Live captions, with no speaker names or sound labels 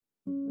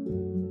Hello,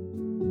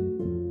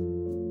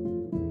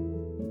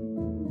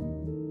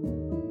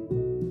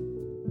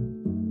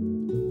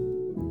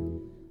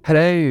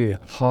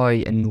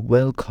 hi, and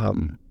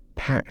welcome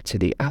back to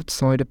the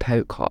Outsider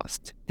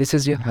Podcast. This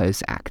is your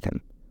host,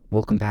 Acton.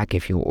 Welcome back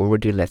if you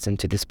already listened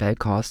to this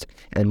podcast,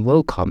 and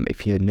welcome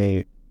if you're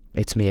new.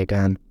 It's me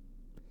again.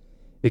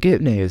 The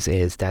good news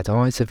is that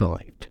I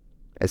survived.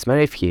 As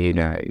many of you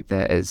know,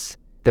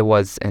 there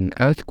was an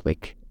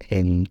earthquake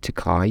in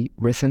Tokai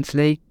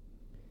recently.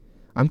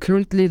 I'm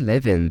currently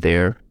living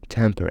there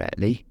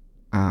temporarily.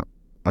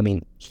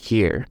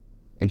 Here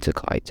in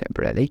Tokai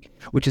temporarily,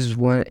 which is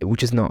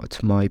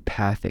not my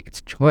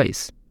perfect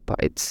choice,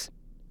 but it's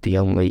the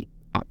only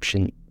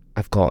option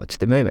I've got at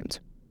the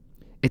moment.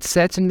 It's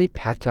certainly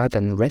better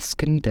than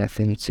risk and death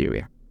in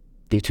Syria,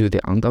 due to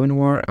the ongoing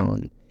war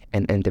and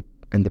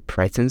the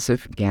presence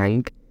of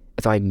gang,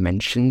 as I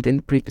mentioned in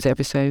the previous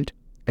episode.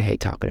 I hate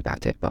talking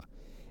about it, but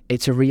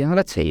it's a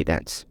reality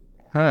that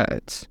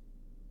hurts.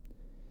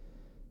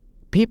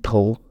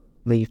 People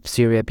leave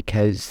Syria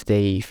because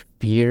they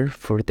fear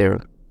for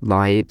their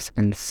lives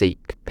and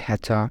seek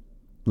better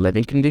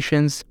living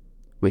conditions,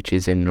 which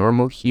is a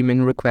normal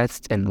human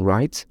request and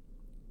right,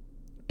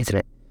 isn't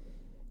it?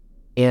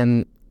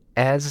 And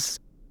as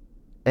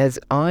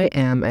I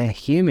am a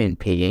human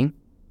being,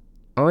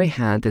 I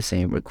had the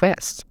same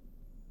request.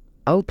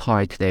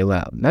 Albeit they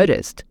were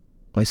modest,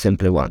 I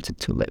simply wanted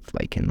to live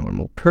like a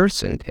normal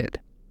person did.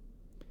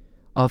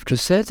 After a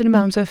certain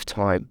amount of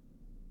time,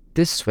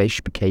 this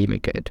wish became a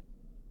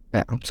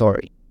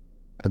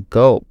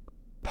goal.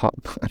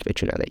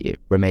 Unfortunately, it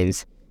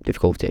remains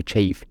difficult to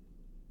achieve.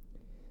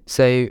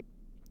 So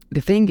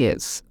the thing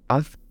is,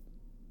 I've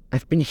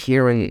been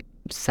here in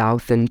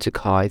Southern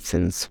Tokai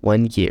since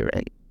 1 year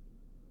and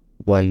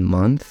 1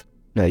 month,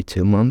 no,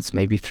 2 months,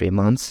 maybe 3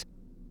 months.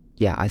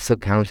 Yeah, I still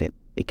count it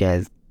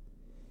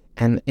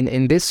and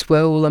in this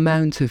whole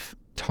amount of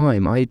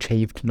time, I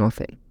achieved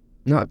nothing.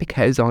 Not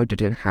because I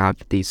didn't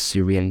have the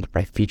Syrian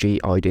refugee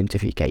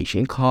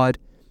identification card.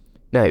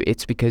 No,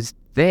 it's because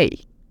they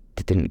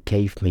didn't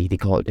give me the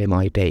goddamn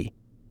ID.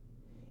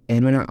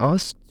 And when I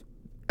asked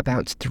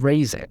about the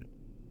reason,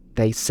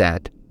 they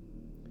said,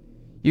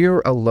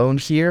 "You're alone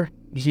here.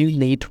 You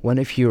need one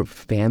of your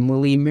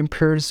family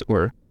members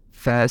or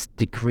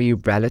first-degree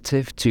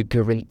relative to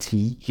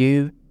guarantee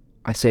you."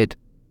 I said,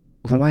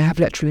 "Well, I have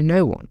literally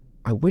no one.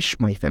 I wish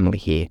my family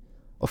here.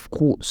 Of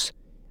course,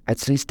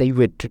 at least they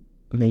would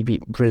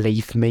maybe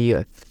relieve me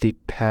of the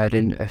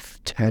burden of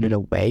turning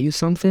away or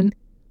something."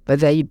 But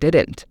they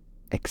didn't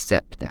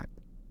accept that.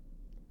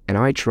 And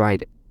I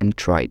tried and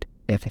tried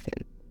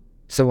everything,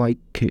 so I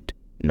could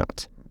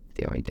not have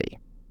the ID.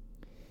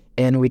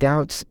 And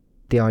without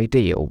the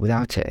ID or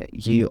without it,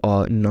 you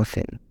are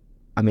nothing.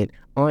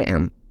 I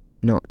am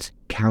not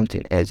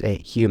counted as a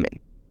human.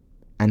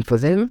 And for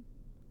them,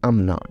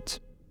 I'm not.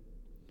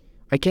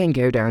 I can't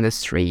go down the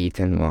street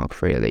and walk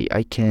freely.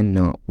 I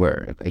cannot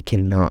work. I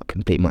cannot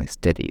complete my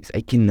studies.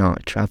 I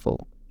cannot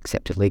travel,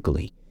 except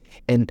illegally.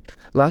 And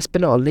last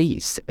but not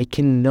least, I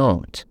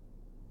cannot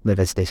live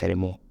as this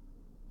anymore.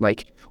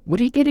 Like, what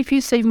do you get if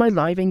you saved my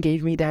life and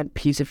gave me that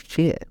piece of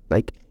shit?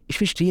 Like, ich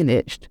verstehe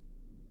nicht.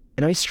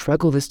 And I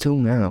struggle this till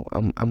now.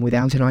 I'm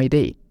without an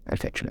ID,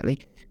 unfortunately.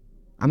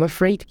 I'm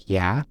afraid,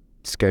 yeah.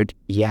 Scared,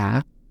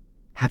 yeah.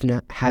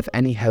 Have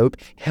any hope?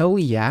 Hell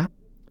yeah.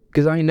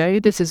 Because I know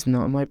this is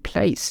not my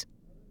place.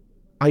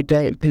 I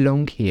don't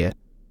belong here.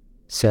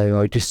 So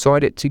I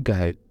decided to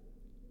go.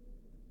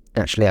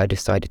 Actually, I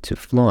decided to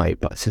fly,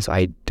 but since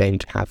I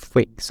don't have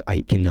wings,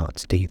 I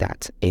cannot do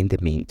that in the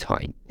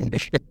meantime.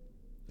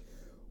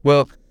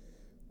 Well,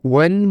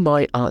 when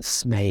my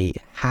asked me,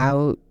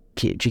 how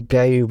could you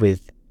go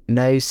with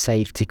no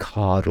safety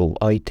card or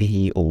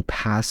ID or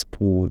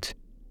passport?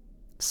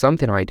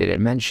 Something I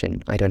didn't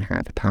mention, I don't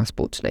have a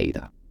passport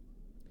neither.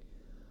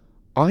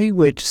 I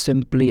would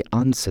simply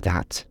answer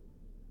that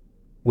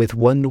with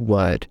one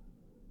word: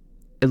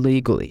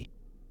 illegally.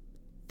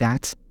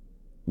 That's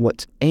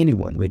what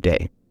anyone would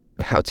do.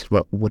 That's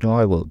what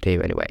I will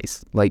do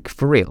anyways. Like,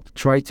 for real,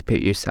 try to put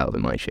yourself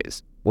in my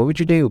shoes. What would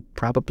you do?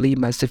 Probably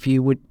most of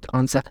you would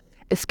answer,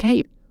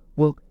 escape.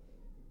 Well,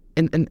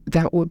 and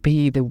that would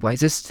be the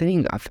wisest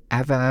thing I've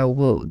ever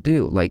will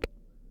do. Like,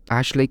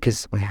 actually,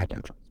 because I had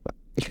no choice.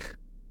 But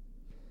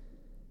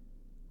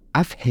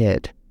I've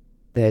heard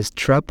there's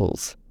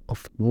troubles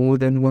of more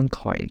than one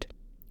kind.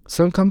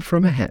 Some come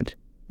from ahead,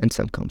 and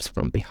some comes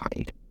from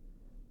behind.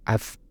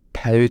 I've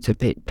put a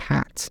bit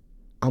pat.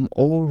 I'm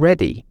all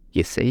ready,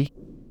 you see.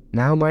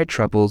 Now my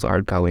troubles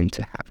are going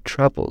to have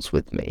troubles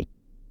with me.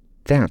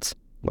 That's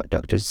what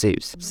Dr.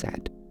 Zeus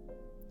said.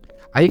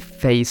 I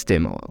faced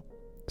them all.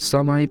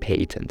 Some I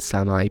beat and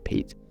some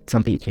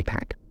beat me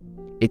back.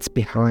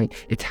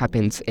 It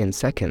happens in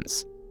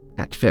seconds.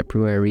 At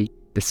February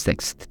the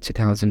 6th,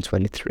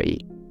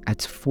 2023, at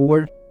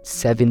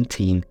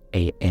 4:17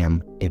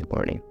 a.m. in the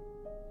morning,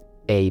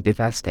 a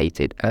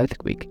devastated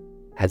earthquake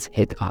has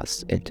hit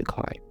us in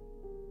Tokai.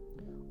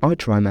 I'll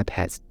try my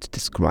best to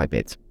describe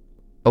it,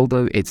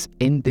 although it's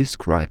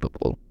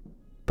indescribable,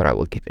 but I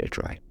will give it a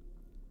try.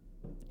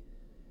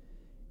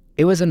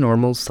 It was a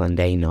normal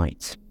Sunday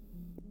night,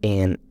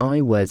 and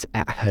I was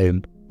at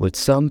home with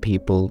some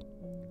people,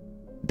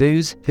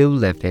 those who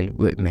lived in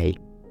with me,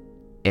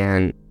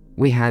 and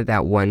we had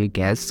that one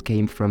guest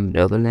came from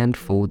Netherlands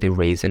for the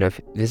reason of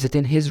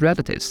visiting his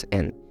relatives,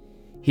 and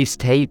he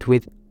stayed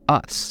with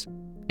us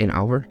in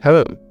our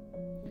home,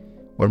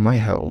 or my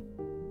home,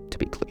 to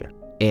be clear.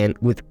 And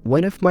with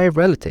one of my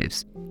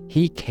relatives,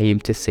 he came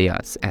to see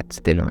us at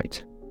the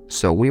night.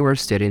 So we were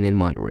sitting in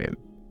my room,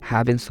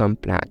 having some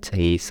black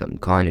tea, some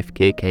kind of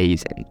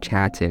cookies, and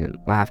chatting and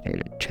laughing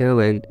and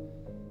chilling.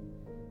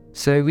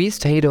 So we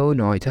stayed all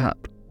night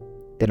up.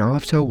 Then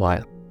after a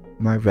while,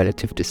 my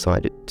relative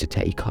decided to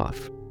take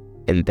off.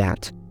 And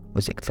that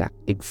was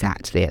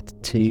exactly at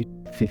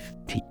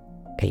 2:50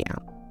 a.m.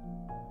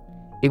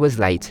 It was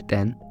late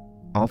then.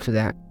 After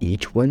that,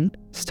 each one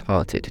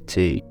started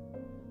to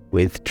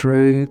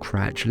withdraw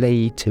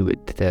gradually to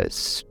their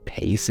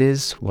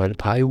spaces one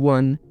by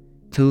one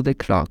till the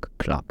clock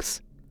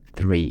clocks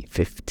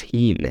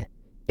 3:15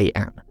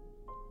 a.m.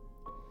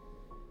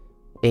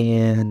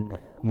 And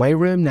my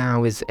room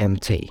now is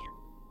empty,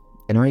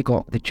 and I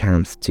got the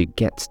chance to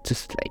get to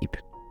sleep.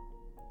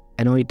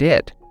 And I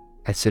did.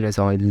 As soon as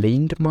I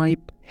leaned my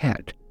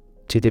head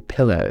to the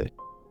pillow,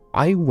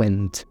 I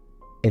went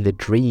in the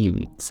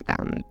dreams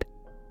land.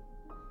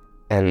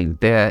 And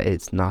there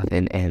is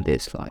nothing in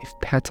this life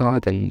better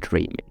than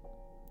dreaming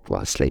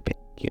while sleeping,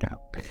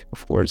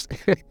 of course.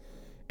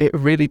 It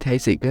really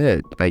tasted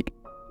good. Like,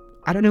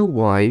 I don't know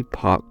why,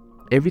 but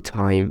every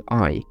time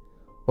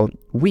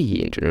we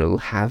in general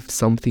have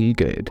something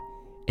good,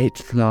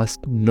 it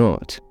lasts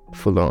not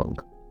for long.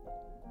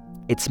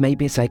 It's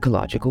maybe a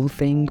psychological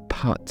thing,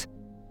 but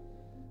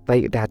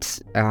like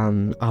that's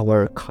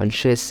our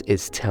conscious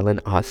is telling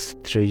us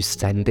through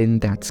sending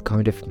that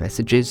kind of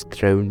messages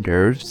through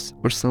nerves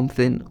or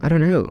something. I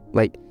don't know,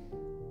 like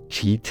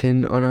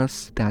cheating on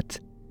us that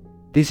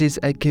this is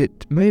a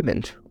good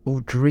moment or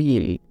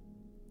dream.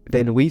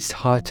 Then we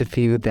start to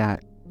feel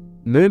that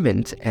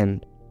moment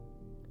and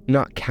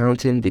not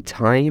counting the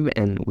time,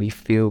 and we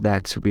feel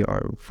that we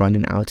are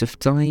running out of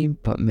time,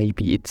 but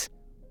maybe it's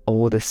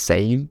all the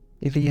same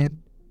in the end,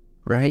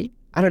 right?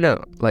 I don't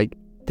know, like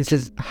this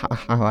is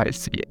how I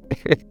see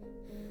it.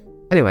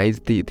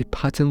 Anyways, the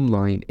bottom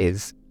line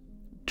is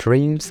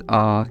dreams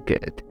are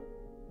good.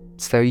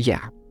 So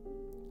yeah,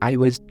 I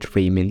was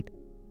dreaming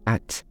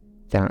at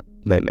that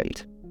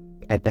moment,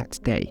 at that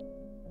day,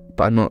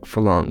 but not for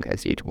long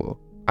as usual.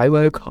 I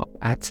woke up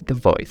at the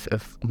voice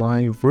of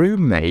my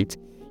roommate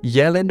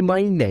yelling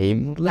my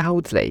name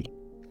loudly.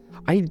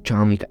 I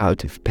jumped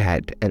out of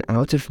bed, and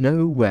out of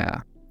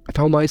nowhere, I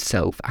found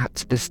myself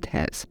at the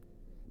stairs,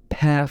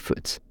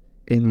 barefoot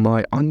in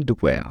my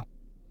underwear.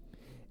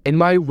 In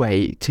my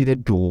way to the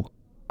door,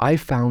 I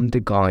found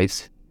the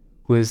guys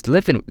who was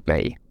living with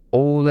me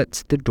all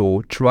at the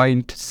door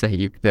trying to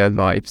save their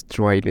lives,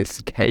 trying to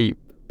escape,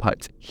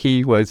 but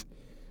he was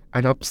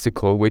an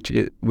obstacle which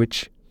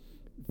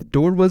the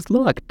door was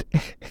locked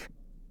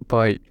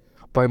by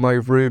my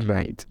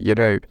roommate. You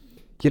know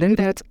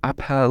that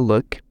upper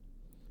look,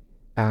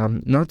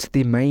 not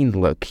the main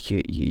look.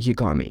 You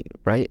got me,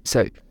 right?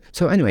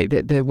 So anyway,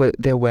 there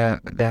were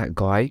that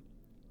guy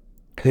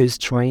who's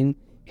trying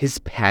his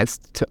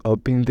best to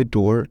open the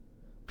door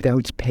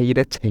without paying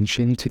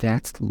attention to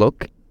that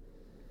look,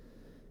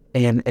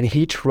 and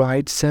he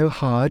tried so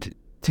hard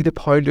to the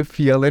point of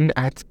yelling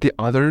at the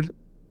other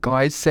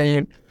guys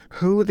saying,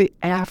 "Who the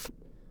F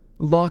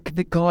locked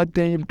the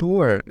goddamn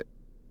door?"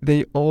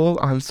 They all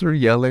answer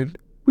yelling,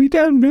 "We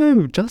don't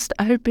know, just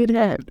open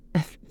it."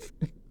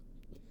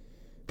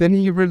 Then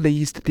he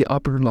released the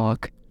upper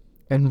lock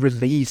and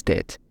released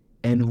it,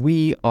 and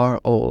we are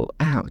all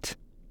out.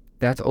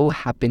 That all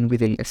happened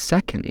within a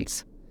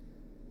second,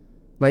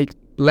 like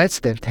less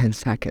than 10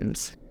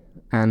 seconds.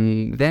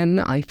 And then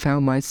I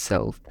found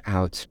myself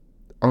out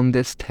on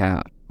the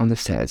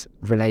stairs,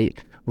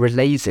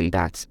 realizing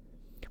that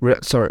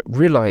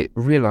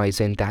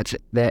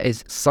there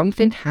is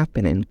something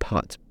happening,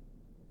 but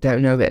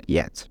don't know it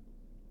yet.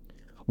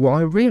 Well,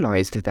 I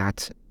realized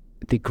that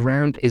the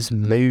ground is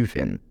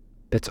moving,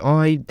 but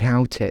I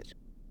doubt it.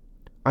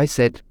 I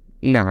said,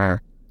 "Nah,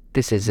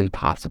 this isn't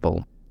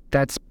possible.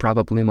 That's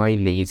probably my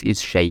knees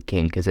is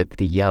shaking because of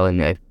the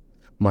yelling of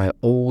my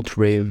old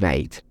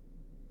roommate."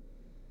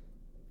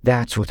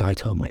 That's what I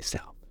told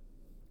myself.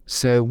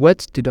 So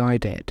what did I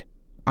did?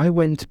 I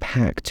went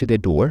back to the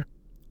door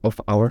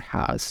of our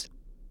house.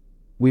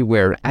 We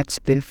were at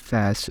the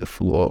first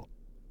floor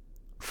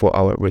for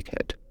our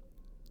record.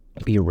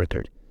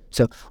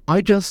 So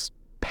I just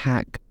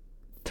packed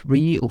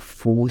 3 or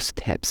 4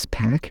 steps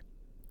back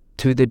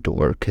to the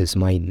door because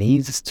my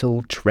knees are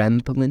still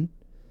trembling.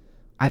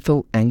 I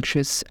felt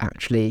anxious,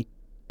 actually,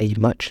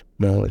 much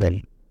more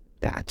than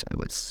that. I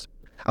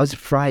was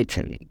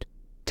frightened,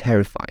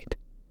 terrified,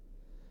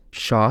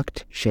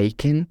 shocked,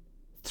 shaken,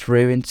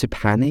 threw into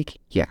panic.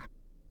 Yeah,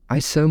 I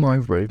saw my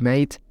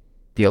roommate,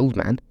 the old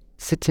man,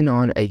 sitting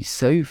on a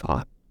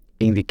sofa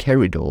in the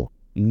corridor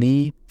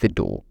near the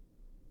door.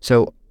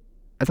 So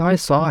as I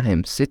saw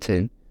him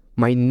sitting,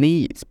 my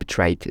knees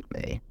betrayed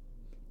me.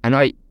 And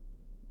I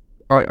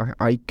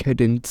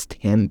couldn't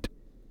stand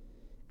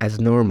as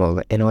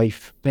normal, and I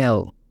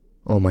fell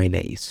on my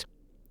knees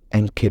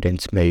and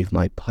couldn't move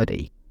my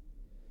body.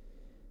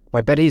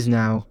 My body is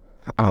now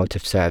out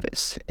of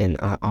service, and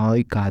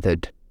I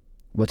gathered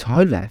what's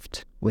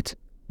left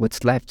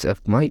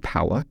of my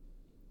power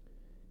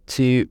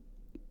to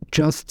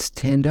just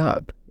stand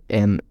up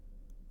and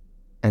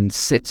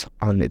sit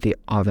on the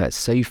other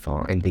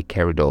sofa in the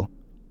corridor,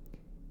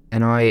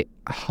 and I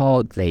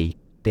hardly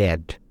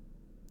dared.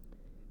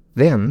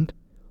 Then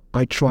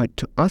I tried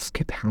to ask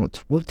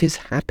about what is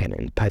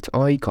happening, but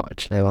I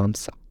got no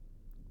answer.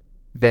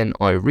 Then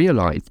I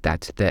realized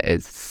that there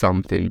is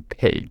something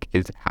big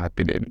is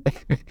happening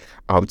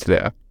out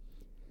there.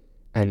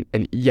 And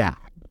yeah,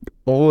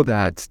 all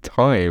that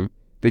time,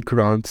 the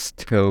ground's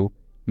still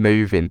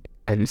moving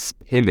and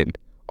spinning.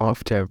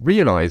 After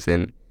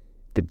realizing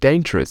the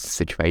dangerous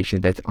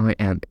situation that I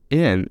am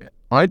in,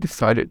 I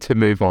decided to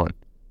move on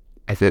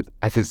as a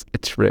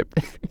trip.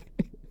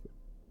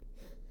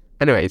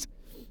 Anyways,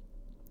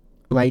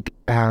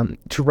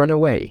 to run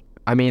away.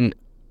 I mean,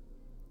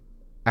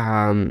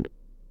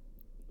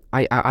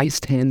 I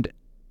standed,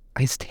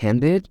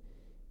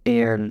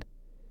 and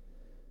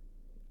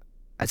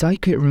as I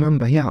could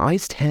remember, yeah, I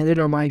standed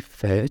on my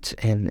foot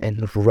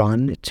and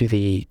run to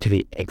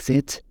the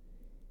exit,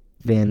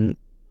 then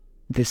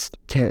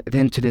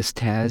then to the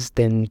stairs,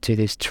 then to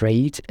the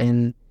street,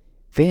 and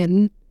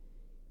then,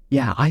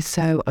 yeah, I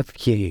saw a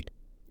view.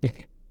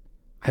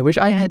 I wish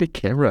I had a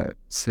camera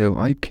so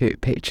I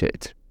could picture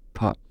it,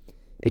 but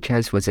the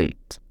chance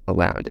wasn't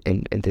allowed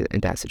in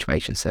that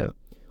situation. So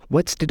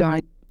what did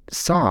I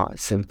saw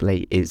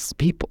simply is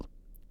people.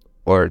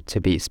 Or to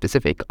be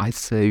specific, I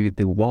saw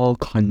the whole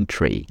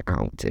country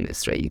out in the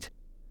street.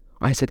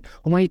 I said,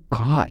 oh my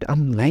God,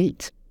 I'm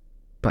late.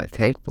 But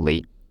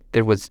thankfully,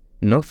 there was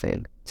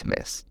nothing to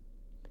miss.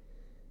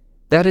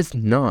 That is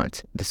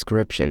not a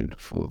description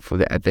for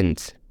the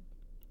event.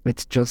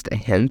 It's just a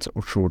hint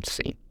or short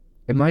scene.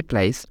 In my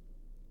place,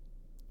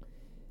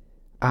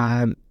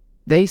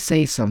 they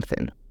say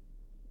something.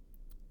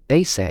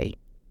 They say,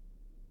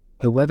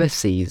 whoever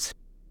sees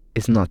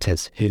is not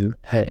as who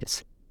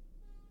hears.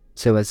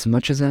 So as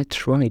much as I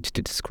tried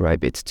to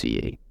describe it to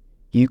you,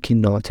 you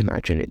cannot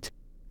imagine it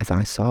as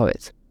I saw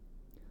it.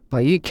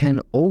 But you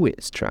can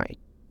always try.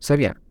 So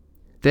yeah,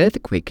 the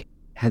earthquake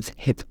has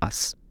hit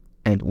us,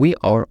 and we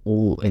are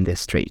all in the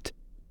street.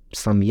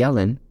 Some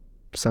yelling,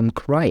 some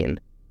crying,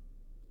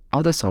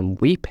 others are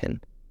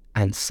weeping,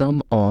 and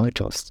some are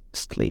just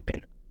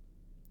sleeping.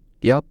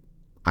 Yup,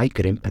 I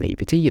couldn't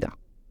believe it either,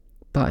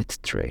 but it's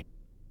true.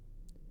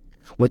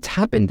 What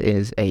happened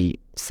is a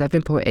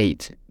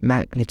 7.8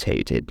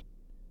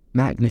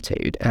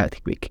 magnitude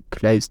earthquake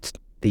closed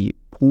the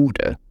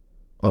border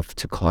of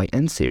Turkey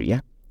and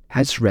Syria,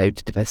 has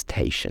wrought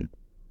devastation.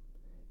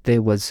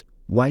 There was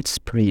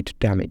widespread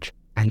damage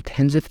and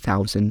tens of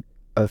thousands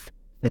of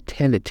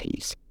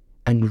fatalities,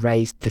 and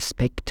raised the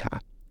spectre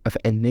of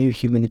a new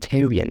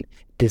humanitarian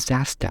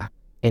disaster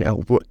in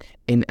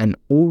an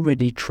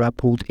already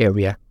troubled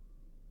area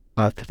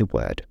of the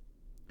world.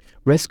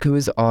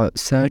 Rescuers are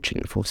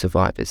searching for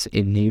survivors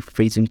in near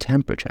freezing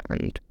temperature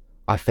and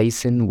are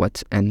facing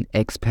what an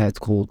expert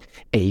called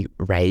a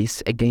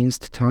race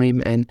against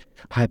time and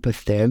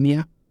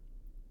hypothermia,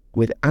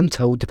 with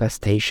untold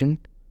devastation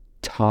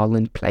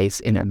taking place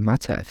in a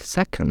matter of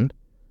seconds.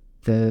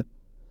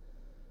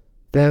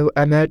 Though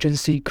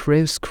emergency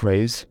crews,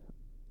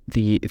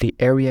 the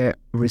area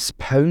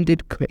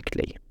responded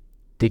quickly,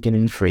 digging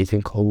in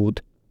freezing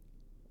cold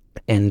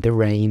and the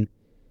rain.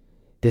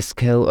 The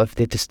scale of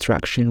the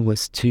destruction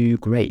was too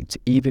great,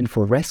 even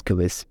for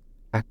rescuers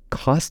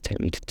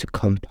accustomed to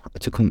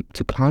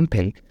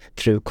camping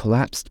through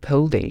collapsed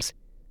buildings.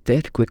 The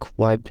earthquake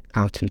wiped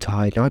out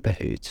entire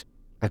neighborhoods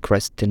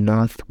across the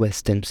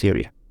northwestern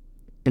Syria,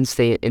 in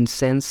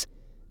sense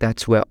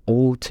that we're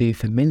all too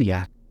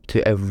familiar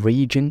to a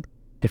region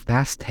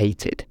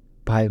devastated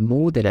by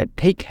more than a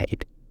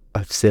decade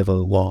of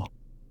civil war.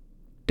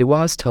 The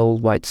war's toll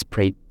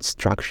widespread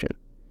destruction,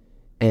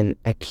 an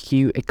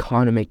acute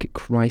economic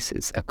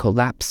crisis, a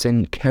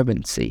collapsing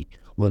currency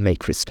will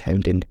make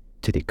responding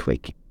to the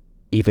quake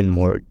even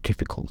more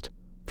difficult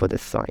for the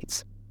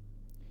sides.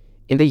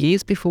 In the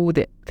years before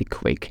the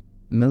quake,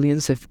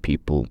 millions of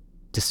people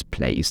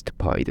displaced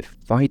by the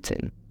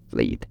fighting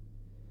fled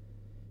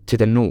to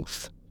the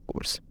north, of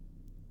course.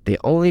 The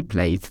only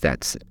place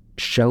that's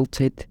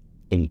sheltered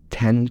in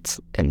tents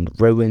and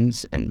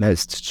ruins, and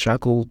most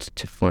struggled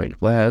to find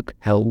work,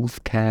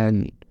 health care,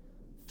 and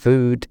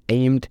food,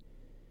 aimed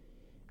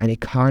an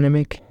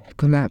economic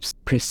collapse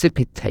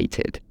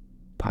precipitated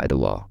by the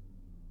war.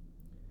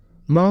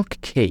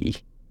 Mark Key,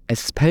 a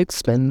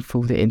spokesman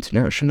for the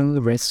International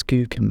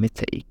Rescue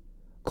Committee,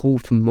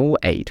 called for more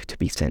aid to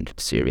be sent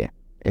to Syria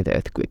in the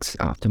earthquake's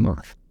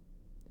aftermath.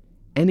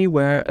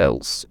 Anywhere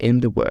else in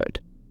the world,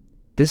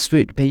 this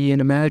would be an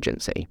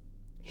emergency,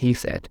 he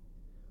said.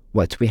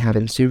 What we have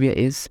in Syria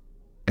is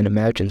an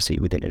emergency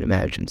within an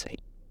emergency.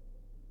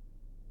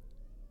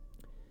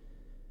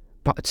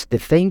 But the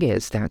thing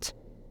is that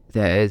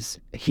there is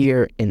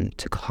here in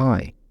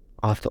Turkey,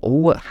 after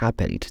all what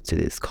happened to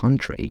this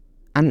country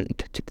and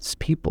to these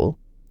people,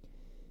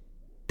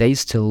 they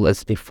still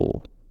as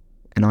before.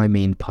 And I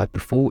mean by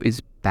before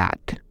is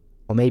bad,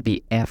 or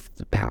maybe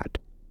after bad.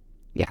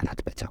 Yeah,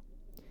 that's better.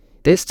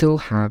 They still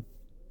have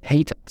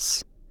hate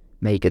us,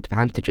 make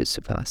advantages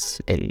of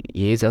us, and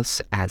use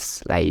us as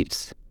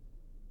slaves.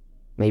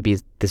 Maybe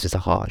this is a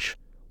harsh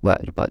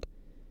word, but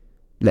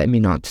let me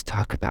not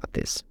talk about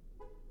this.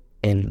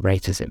 In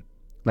racism,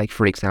 like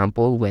for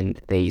example, when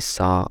they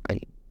saw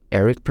an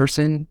Arab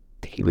person,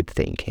 they would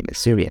think him a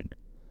Syrian.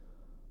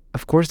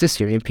 Of course, the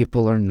Syrian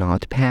people are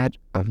not bad,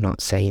 I'm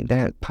not saying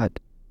that, but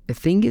the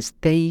thing is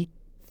they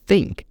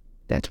think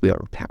that we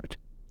are bad.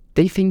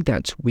 They think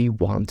that we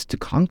want to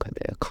conquer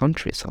their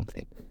country or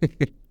something.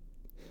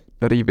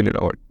 Not even in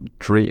our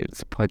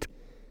dreams, but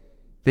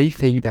they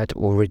think that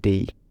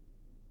already,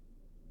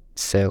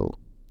 so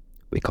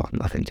we got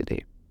nothing to do.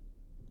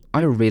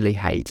 I really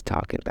hate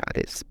talking about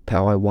this,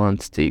 but I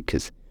want to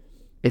because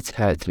it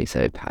hurts me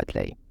so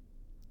badly.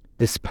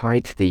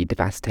 Despite the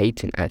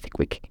devastating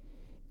earthquake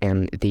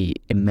and the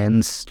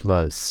immense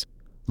loss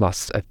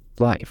of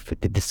life,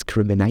 the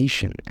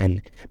discrimination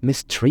and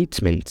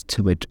mistreatment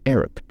toward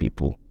Arab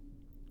people,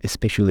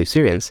 especially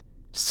Syrians,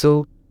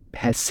 still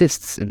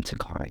persists in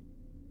Turkey.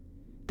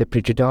 The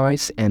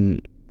prejudice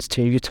and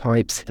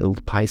stereotypes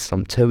held by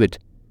some toward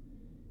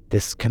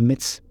these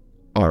commits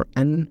are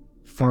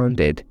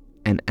unfounded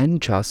and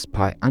unjust,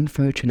 but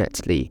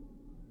unfortunately,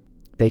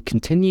 they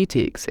continue to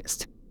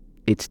exist.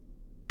 It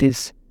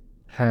is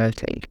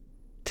hurting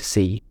to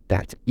see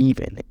that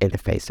even in the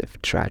face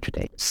of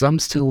tragedy, some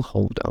still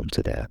hold on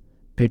to their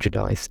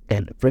prejudice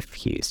and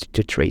refuse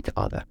to treat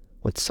others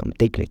with some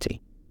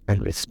dignity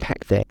and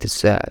respect they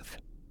deserve.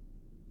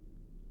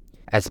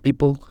 As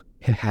people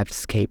who have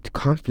escaped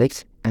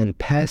conflict and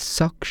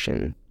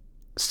persecution,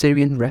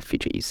 Syrian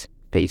refugees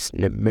face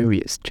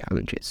numerous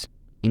challenges,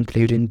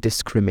 including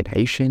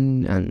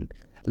discrimination and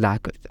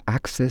lack of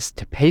access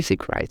to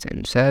basic rights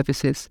and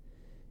services.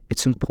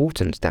 It's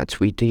important that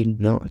we do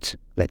not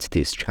let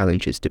these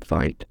challenges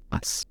define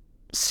us.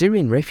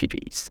 Syrian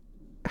refugees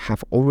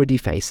have already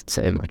faced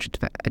so much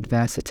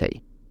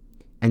adversity,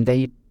 and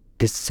they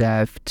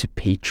deserve to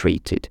be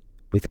treated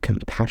with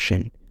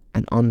compassion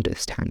and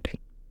understanding.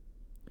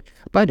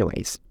 By the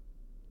way,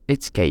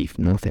 it gave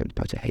nothing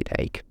but a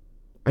headache.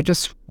 I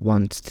just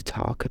want to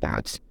talk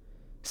about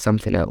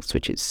something else,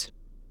 which is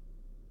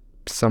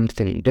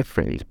something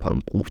different but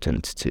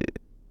important to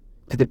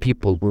the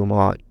people who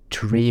are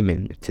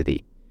dreaming, to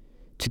the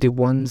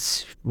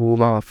ones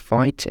who are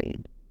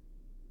fighting,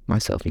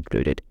 myself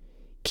included.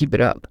 Keep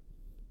it up.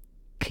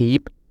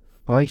 Keep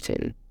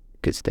fighting,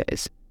 because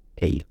there's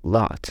a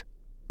lot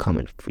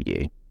coming for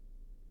you.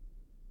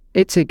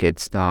 It's a good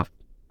stuff.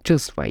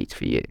 Just wait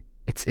for you.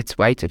 It's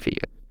waiting for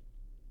you.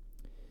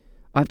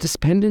 After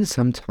spending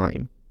some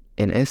time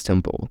in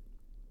Istanbul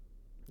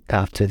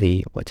after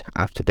the event,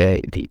 after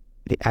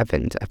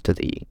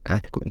the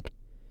earthquake,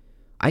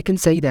 I can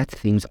say that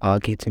things are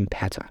getting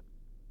better.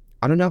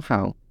 I don't know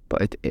how,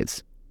 but it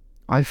is.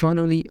 I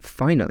finally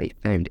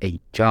found a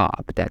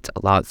job that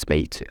allows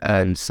me to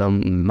earn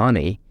some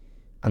money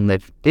and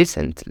live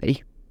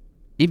decently,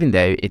 even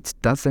though it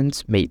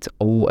doesn't meet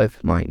all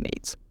of my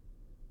needs.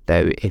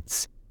 Though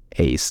it's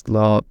a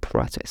slow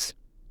process,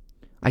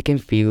 I can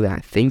feel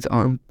that things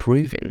are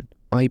improving.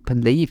 I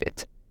believe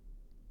it.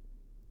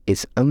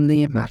 It's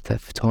only a matter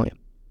of time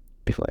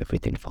before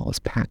everything falls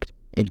back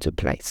into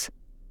place,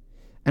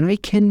 and I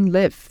can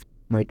live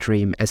my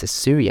dream as a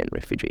Syrian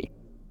refugee.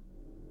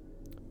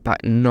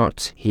 But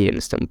not here in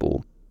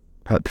Istanbul.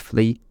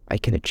 Hopefully, I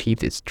can achieve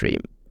this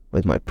dream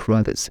with my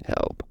brother's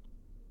help.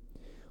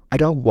 I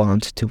don't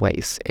want to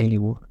waste any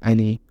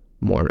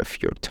more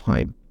of your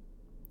time.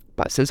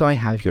 But since I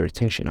have your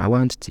attention, I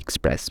want to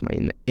express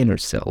my inner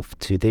self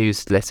to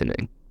those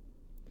listening.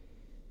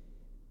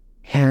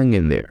 Hang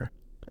in there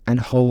and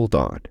hold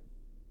on.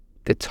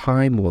 The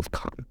time will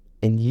come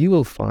and you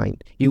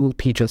will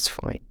be just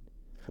fine.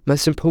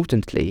 Most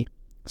importantly,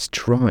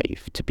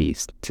 strive to be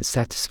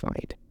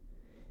satisfied.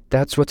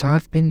 That's what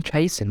I've been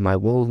chasing my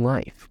whole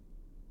life.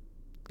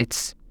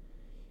 It's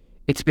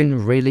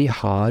been really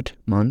hard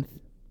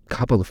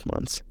couple of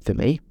months for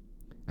me,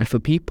 and for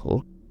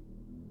people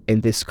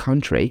in this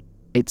country,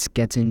 it's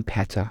getting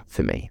better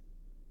for me.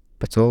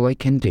 But all I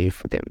can do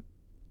for them,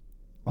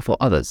 or for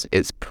others,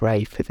 is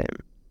pray for them.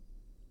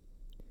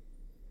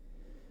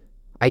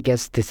 I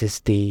guess this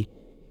is the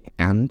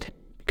end,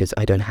 because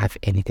I don't have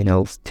anything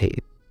else to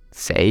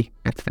say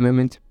at the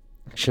moment.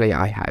 Actually,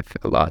 I have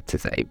a lot to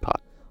say, but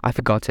I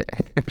forgot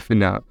it for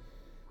now.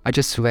 You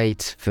just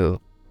wait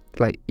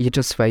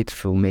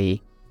for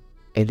me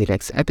in the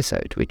next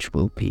episode, which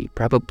will be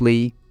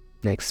probably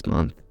next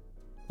month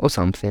or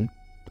something.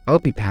 I'll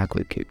be back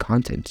with good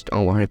content,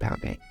 don't worry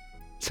about me.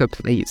 So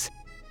please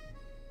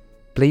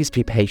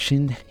be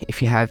patient.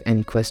 If you have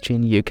any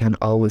question, you can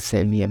always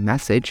send me a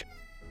message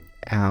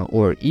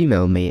or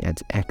email me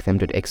at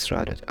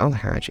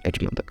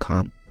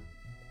aktham.extra.alhaj@gmail.com.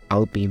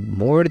 I'll be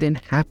more than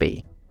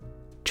happy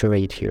to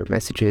read your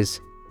messages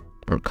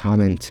or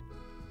comment.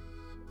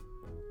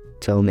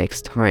 Till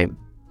next time,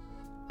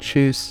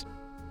 tschüss.